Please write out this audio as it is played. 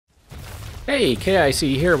Hey,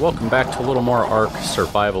 KIC here. Welcome back to a little more ARK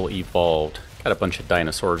Survival Evolved. Got a bunch of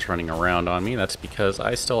dinosaurs running around on me. That's because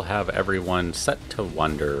I still have everyone set to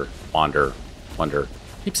wander.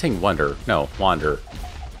 Keep saying wonder. No, wander.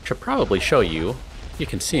 Should probably show you. You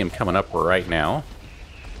can see him coming up right now.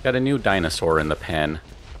 Got a new dinosaur in the pen.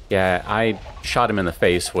 Yeah, I shot him in the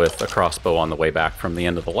face with a crossbow on the way back from the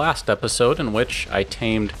end of the last episode, in which I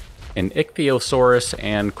tamed an ichthyosaurus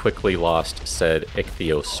and quickly lost said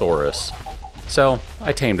ichthyosaurus. So,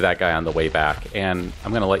 I tamed that guy on the way back, and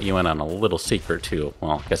I'm going to let you in on a little secret too.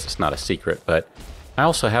 Well, I guess it's not a secret, but I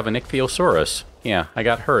also have an ichthyosaurus. Yeah, I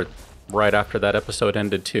got hurt right after that episode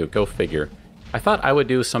ended too. Go figure. I thought I would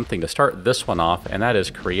do something to start this one off, and that is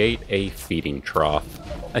create a feeding trough.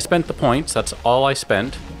 I spent the points, that's all I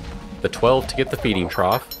spent. The 12 to get the feeding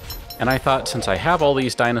trough. And I thought, since I have all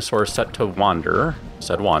these dinosaurs set to wander,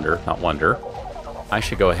 said wander, not wonder, I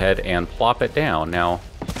should go ahead and plop it down. Now,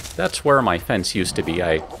 that's where my fence used to be.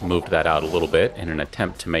 I moved that out a little bit in an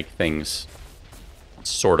attempt to make things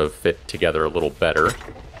sort of fit together a little better.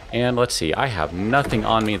 And let's see, I have nothing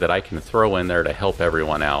on me that I can throw in there to help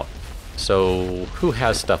everyone out. So, who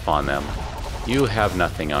has stuff on them? You have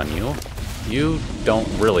nothing on you. You don't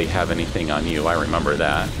really have anything on you, I remember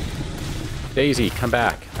that. Daisy, come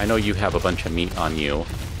back. I know you have a bunch of meat on you.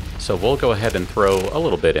 So we'll go ahead and throw a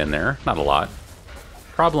little bit in there, not a lot.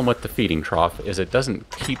 Problem with the feeding trough is it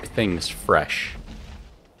doesn't keep things fresh.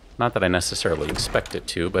 Not that I necessarily expect it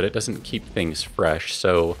to, but it doesn't keep things fresh,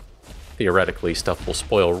 so theoretically stuff will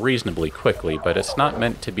spoil reasonably quickly, but it's not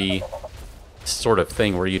meant to be the sort of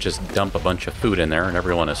thing where you just dump a bunch of food in there and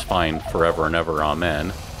everyone is fine forever and ever,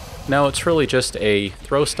 amen. No, it's really just a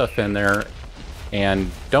throw stuff in there,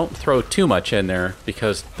 and don't throw too much in there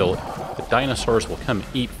because the dinosaurs will come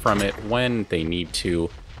eat from it when they need to,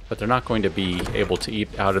 but they're not going to be able to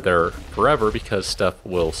eat out of there forever because stuff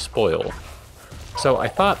will spoil. So I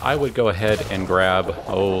thought I would go ahead and grab,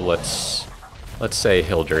 let's say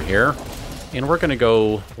Hilger here, and we're going to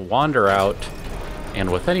go wander out,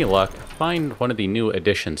 and with any luck, find one of the new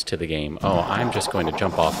additions to the game. Oh, I'm just going to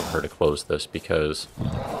jump off of her to close this because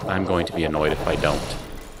I'm going to be annoyed if I don't.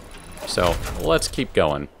 So, let's keep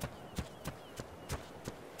going.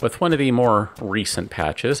 With one of the more recent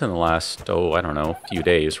patches in the last, few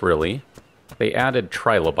days really, they added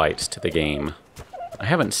trilobites to the game. I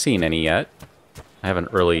haven't seen any yet. I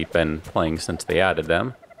haven't really been playing since they added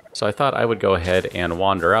them. So I thought I would go ahead and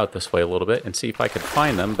wander out this way a little bit and see if I could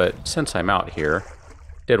find them, but since I'm out here,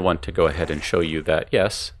 did want to go ahead and show you that,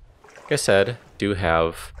 yes, like I said, do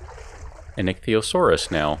have an ichthyosaurus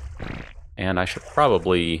now. And I should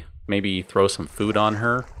probably maybe throw some food on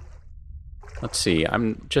her. Let's see,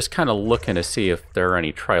 I'm just kind of looking to see if there are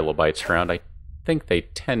any trilobites around. I think they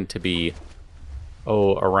tend to be,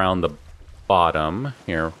 around the bottom.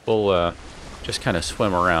 Here, we'll just kind of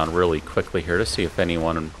swim around really quickly here to see if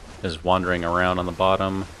anyone is wandering around on the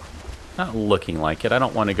bottom. Not looking like it. I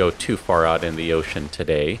don't want to go too far out in the ocean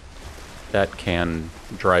today. That can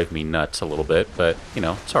drive me nuts a little bit, but,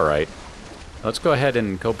 it's alright. Let's go ahead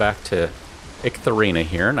and go back to Ichthyarina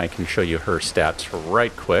here, and I can show you her stats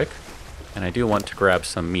right quick. And I do want to grab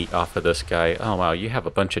some meat off of this guy. Oh wow, you have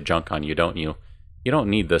a bunch of junk on you, don't you? You don't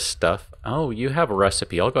need this stuff. Oh, you have a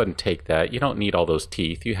recipe. I'll go ahead and take that. You don't need all those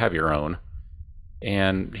teeth. You have your own.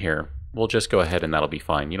 And here, we'll just go ahead and that'll be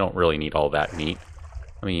fine. You don't really need all that meat.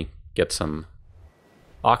 Let me get some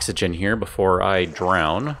oxygen here before I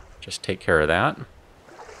drown. Just take care of that.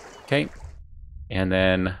 Okay. And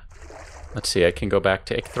then let's see, I can go back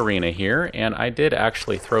to Ichthyarina here, and I did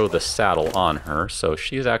actually throw the saddle on her, so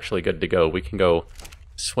she's actually good to go. We can go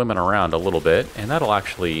swimming around a little bit, and that'll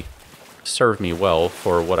actually serve me well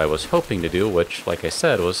for what I was hoping to do, which, like I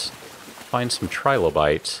said, was find some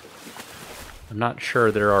trilobites. I'm not sure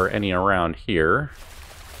there are any around here.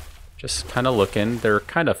 Just kind of looking. They're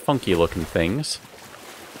kind of funky looking things.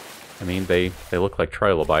 I mean, they look like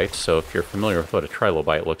trilobites, so if you're familiar with what a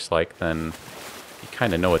trilobite looks like, then you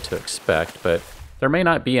kind of know what to expect, but there may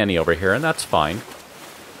not be any over here, and that's fine.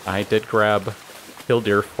 I did grab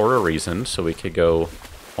Hildir for a reason, so we could go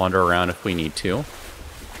wander around if we need to.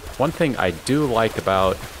 One thing I do like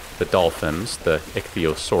about the dolphins, the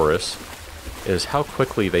ichthyosaurus, is how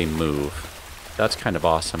quickly they move. That's kind of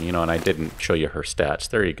awesome, and I didn't show you her stats.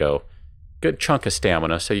 There you go. Good chunk of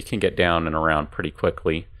stamina, so you can get down and around pretty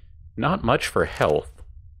quickly. Not much for health.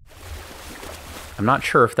 I'm not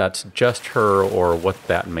sure if that's just her or what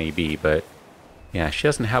that may be, but yeah, she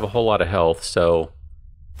doesn't have a whole lot of health, so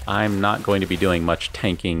I'm not going to be doing much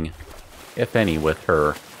tanking, if any, with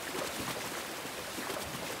her.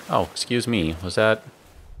 Oh, excuse me, was that...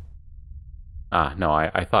 Ah, no,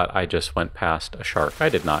 I thought I just went past a shark. I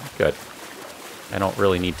did not. Good. I don't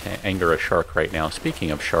really need to anger a shark right now.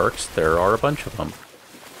 Speaking of sharks, there are a bunch of them.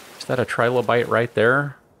 Is that a trilobite right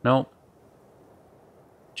there? Nope.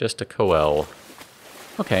 Just a coel.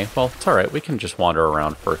 Okay, well, it's alright. We can just wander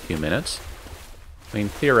around for a few minutes. I mean,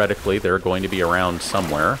 theoretically, they're going to be around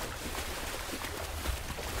somewhere.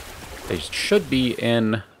 They should be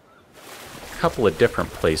in a couple of different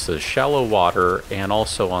places. Shallow water and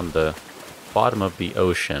also on the bottom of the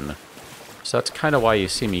ocean. So that's kind of why you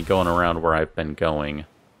see me going around where I've been going.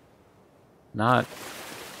 Not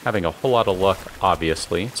having a whole lot of luck,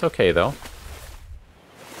 obviously. It's okay, though.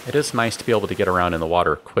 It is nice to be able to get around in the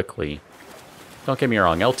water quickly. Don't get me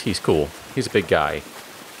wrong, LT's cool. He's a big guy.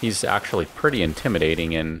 He's actually pretty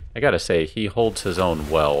intimidating, and I gotta say, he holds his own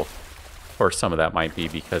well. Of course, some of that might be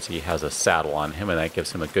because he has a saddle on him, and that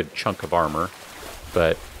gives him a good chunk of armor.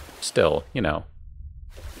 But still, you know,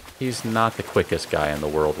 he's not the quickest guy in the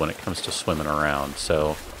world when it comes to swimming around,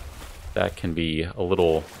 so that can be a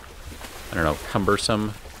little, I don't know,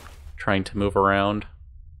 cumbersome trying to move around.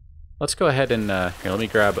 Let's go ahead and, here, let me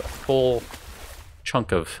grab a full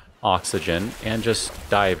chunk of oxygen and just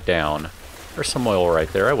dive down. There's some oil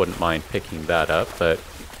right there. I wouldn't mind picking that up, but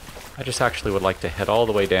I just actually would like to head all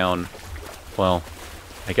the way down. Well,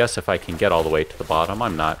 I guess if I can get all the way to the bottom,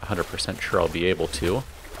 I'm not 100% sure I'll be able to.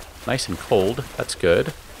 Nice and cold. That's good.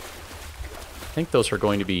 I think those are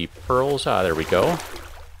going to be pearls. Ah, there we go.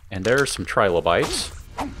 And there's some trilobites.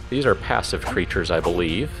 These are passive creatures, I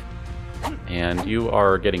believe. And you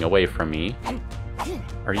are getting away from me.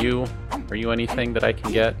 Are you anything that I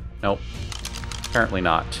can get? Nope. Apparently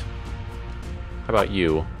not. How about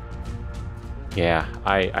you? Yeah,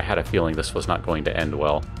 I had a feeling this was not going to end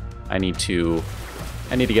well. I need to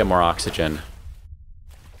get more oxygen.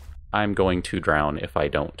 I'm going to drown if I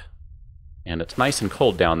don't. And it's nice and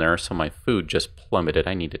cold down there, so my food just plummeted.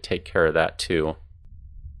 I need to take care of that too.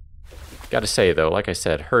 Gotta say though, like I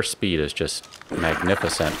said, her speed is just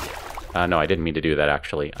magnificent. No, I didn't mean to do that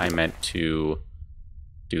actually. I meant to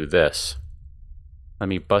do this. Let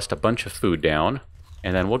me bust a bunch of food down,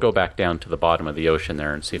 and then we'll go back down to the bottom of the ocean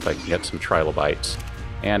there and see if I can get some trilobites.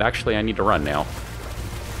 And actually, I need to run now,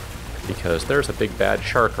 because there's a big bad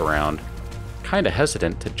shark around. Kind of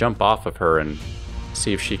hesitant to jump off of her and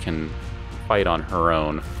see if she can fight on her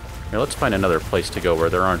own. Here, let's find another place to go where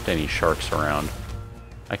there aren't any sharks around.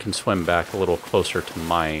 I can swim back a little closer to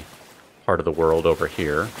my part of the world over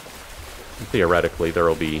here. Theoretically, there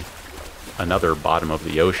will be another bottom of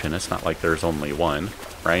the ocean. It's not like there's only one,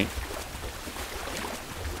 right?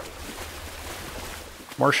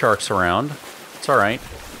 More sharks around. It's alright.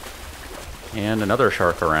 And another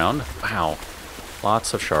shark around. Wow.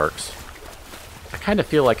 Lots of sharks. I kind of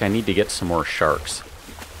feel like I need to get some more sharks.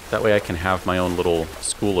 That way I can have my own little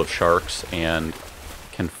school of sharks and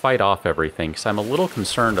can fight off everything, because I'm a little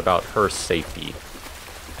concerned about her safety.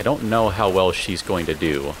 I don't know how well she's going to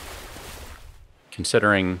do,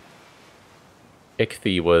 considering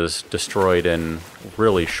Ichthy was destroyed in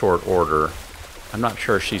really short order. I'm not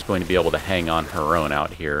sure she's going to be able to hang on her own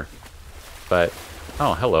out here. But,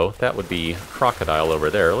 oh, hello, that would be a crocodile over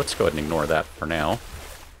there. Let's go ahead and ignore that for now.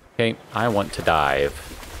 Okay, I want to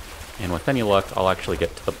dive. And with any luck, I'll actually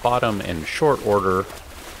get to the bottom in short order.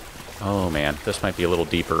 Oh man, this might be a little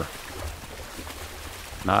deeper.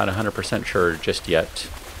 Not 100% sure just yet.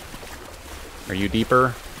 Are you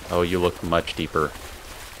deeper? Oh, you look much deeper.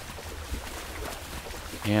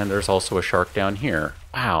 And there's also a shark down here.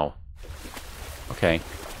 Wow. Okay,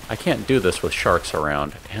 I can't do this with sharks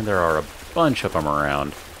around, and there are a bunch of them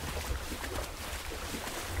around.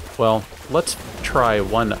 Well, let's try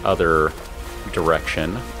one other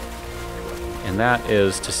direction, and that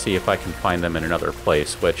is to see if I can find them in another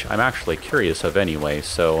place, which I'm actually curious of anyway,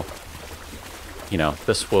 so, you know,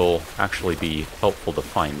 this will actually be helpful to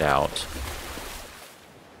find out.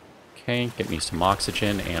 Okay, get me some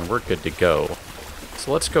oxygen, and we're good to go.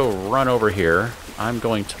 So let's go run over here. I'm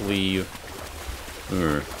going to leave...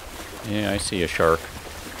 yeah, I see a shark.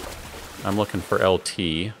 I'm looking for LT.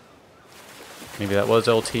 Maybe that was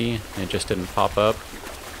LT, and it just didn't pop up.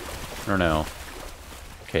 I don't know.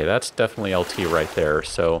 Okay, that's definitely LT right there,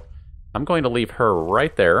 so I'm going to leave her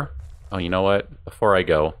right there. Oh, you know what? Before I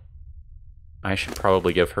go, I should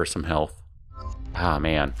probably give her some health. Ah,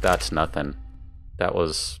 man, that's nothing. That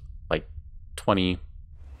was like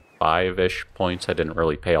 25-ish points. I didn't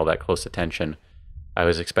really pay all that close attention. I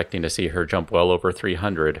was expecting to see her jump well over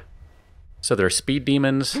 300. So they're speed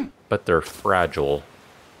demons, but they're fragile.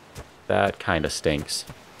 That kind of stinks.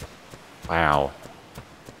 Wow.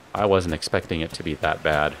 I wasn't expecting it to be that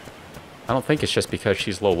bad. I don't think it's just because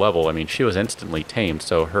she's low level. I mean, she was instantly tamed,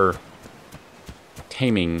 so her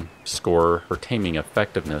taming score, her taming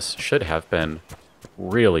effectiveness should have been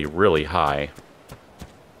really, really high.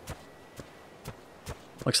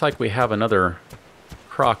 Looks like we have another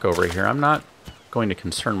croc over here. I'm not going to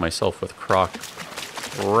concern myself with croc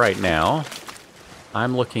right now.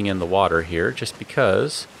 I'm looking in the water here just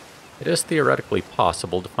because it is theoretically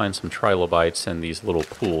possible to find some trilobites in these little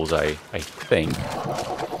pools, I think.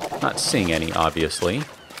 Not seeing any, obviously.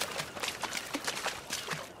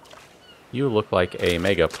 You look like a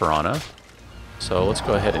mega piranha, so let's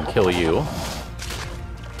go ahead and kill you.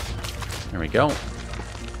 There we go.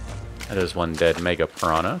 That is one dead mega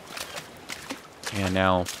piranha. And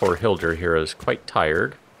now poor Hilder here is quite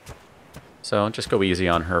tired. So just go easy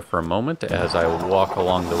on her for a moment as I walk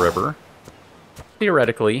along the river.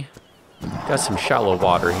 Theoretically, got some shallow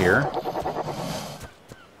water here.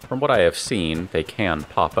 From what I have seen, they can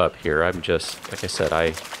pop up here. I'm just, like I said,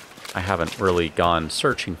 I haven't really gone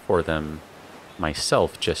searching for them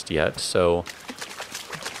myself just yet, so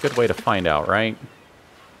good way to find out, right?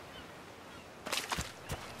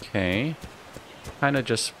 Okay. Kind of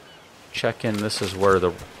just check in. This is where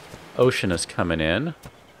the ocean is coming in.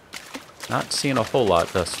 Not seeing a whole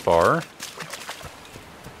lot thus far.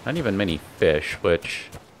 Not even many fish, which,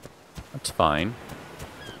 that's fine.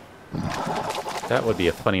 That would be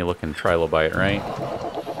a funny looking trilobite, right?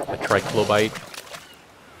 A trilobite.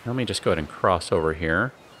 Let me just go ahead and cross over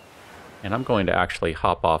here. And I'm going to actually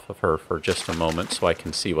hop off of her for just a moment so I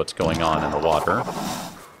can see what's going on in the water.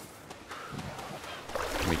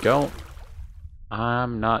 There we go.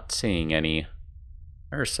 I'm not seeing any.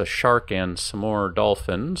 There's a shark and some more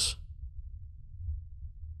dolphins.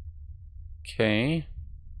 Okay.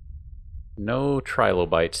 No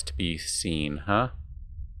trilobites to be seen, huh?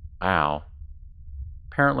 Wow.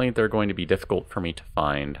 Apparently they're going to be difficult for me to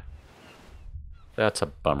find. That's a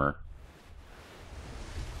bummer.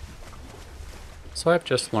 So I've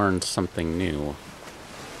just learned something new.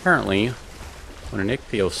 Apparently, when an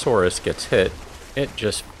ichthyosaurus gets hit, it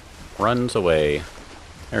just runs away.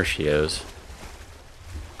 There she is.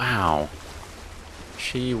 Wow.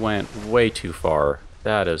 She went way too far.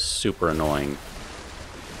 That is super annoying.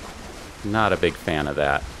 Not a big fan of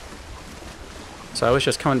that. So I was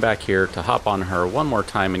just coming back here to hop on her one more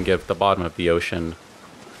time and give the bottom of the ocean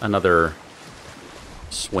another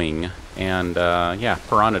swing. And yeah,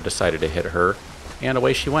 piranha decided to hit her, and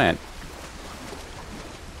away she went.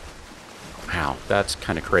 Wow, that's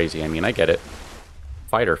kind of crazy. I mean, I get it.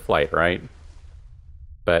 Fight or flight, right?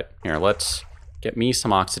 But here, let's get me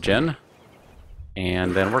some oxygen.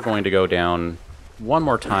 And then we're going to go down one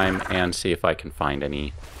more time and see if I can find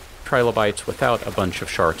any trilobites without a bunch of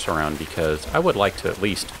sharks around, because I would like to at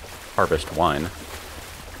least harvest one.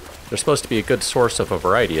 They're supposed to be a good source of a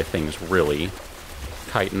variety of things, really.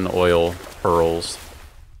 Chitin, oil, pearls.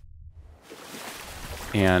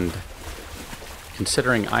 And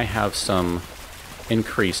considering I have some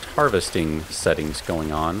increased harvesting settings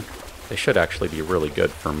going on, they should actually be really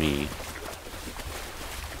good for me.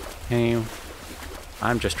 Okay,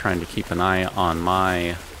 I'm just trying to keep an eye on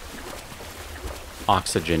my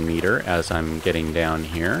oxygen meter as I'm getting down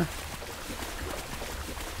here.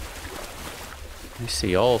 I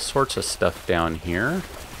see all sorts of stuff down here,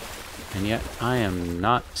 and yet I am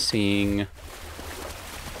not seeing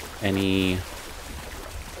any...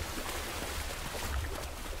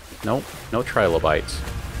 Nope, no trilobites.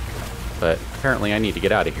 But apparently I need to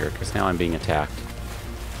get out of here because now I'm being attacked.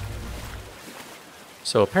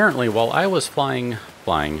 So apparently while I was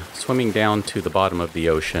swimming down to the bottom of the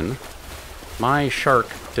ocean, my shark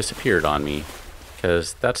disappeared on me,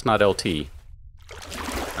 because that's not LT.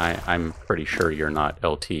 I'm pretty sure you're not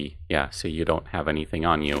LT. Yeah, so you don't have anything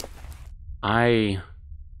on you. I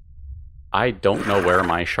don't know where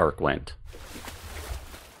my shark went.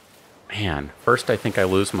 Man, first I think I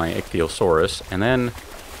lose my ichthyosaurus, and then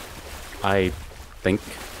I think,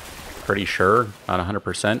 pretty sure, not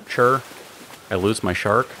 100% sure, I lose my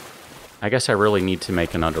shark. I guess I really need to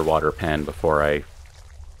make an underwater pen before I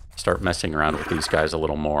start messing around with these guys a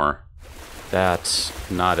little more.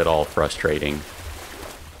 That's not at all frustrating.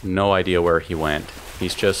 No idea where he went.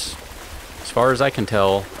 He's just, as far as I can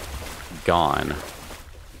tell, gone.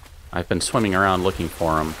 I've been swimming around looking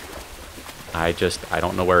for him. I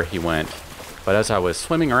don't know where he went. But as I was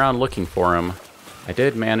swimming around looking for him, I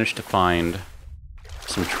did manage to find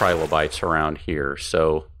some trilobites around here.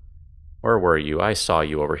 So, where were you? I saw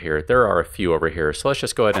you over here. There are a few over here. So let's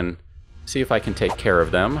just go ahead and see if I can take care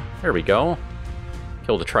of them. There we go.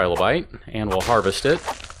 Killed a trilobite, and we'll harvest it.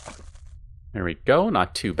 There we go,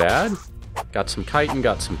 not too bad. Got some chitin,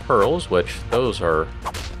 got some pearls, which those are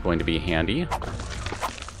going to be handy.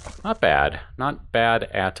 Not bad. Not bad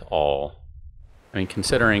at all. I mean,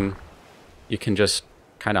 considering you can just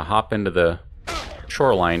kind of hop into the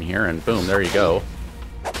shoreline here, and boom, there you go.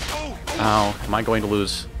 Oh, am I going to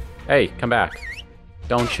lose? Hey, come back.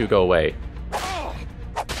 Don't you go away.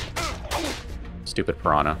 Stupid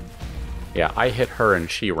piranha. Yeah, I hit her and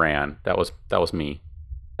she ran. That was me.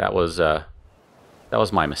 That was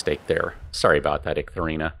my mistake there. Sorry about that,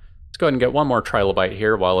 Ichthyorina. Let's go ahead and get one more trilobite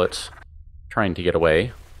here while it's trying to get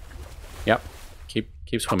away. Yep.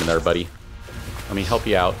 Keep swimming there, buddy. Let me help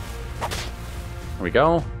you out. There we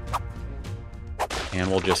go. And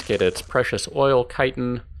we'll just get its precious oil,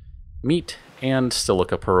 chitin, meat, and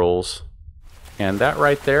silica pearls. And that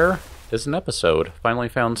right there is an episode. Finally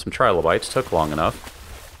found some trilobites. Took long enough.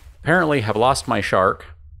 Apparently have lost my shark.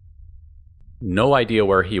 No idea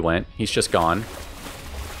where he went. He's just gone.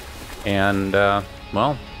 And,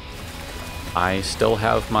 well, I still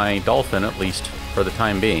have my dolphin, at least for the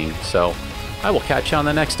time being. So I will catch you on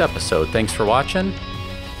the next episode. Thanks for watching.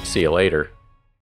 See you later.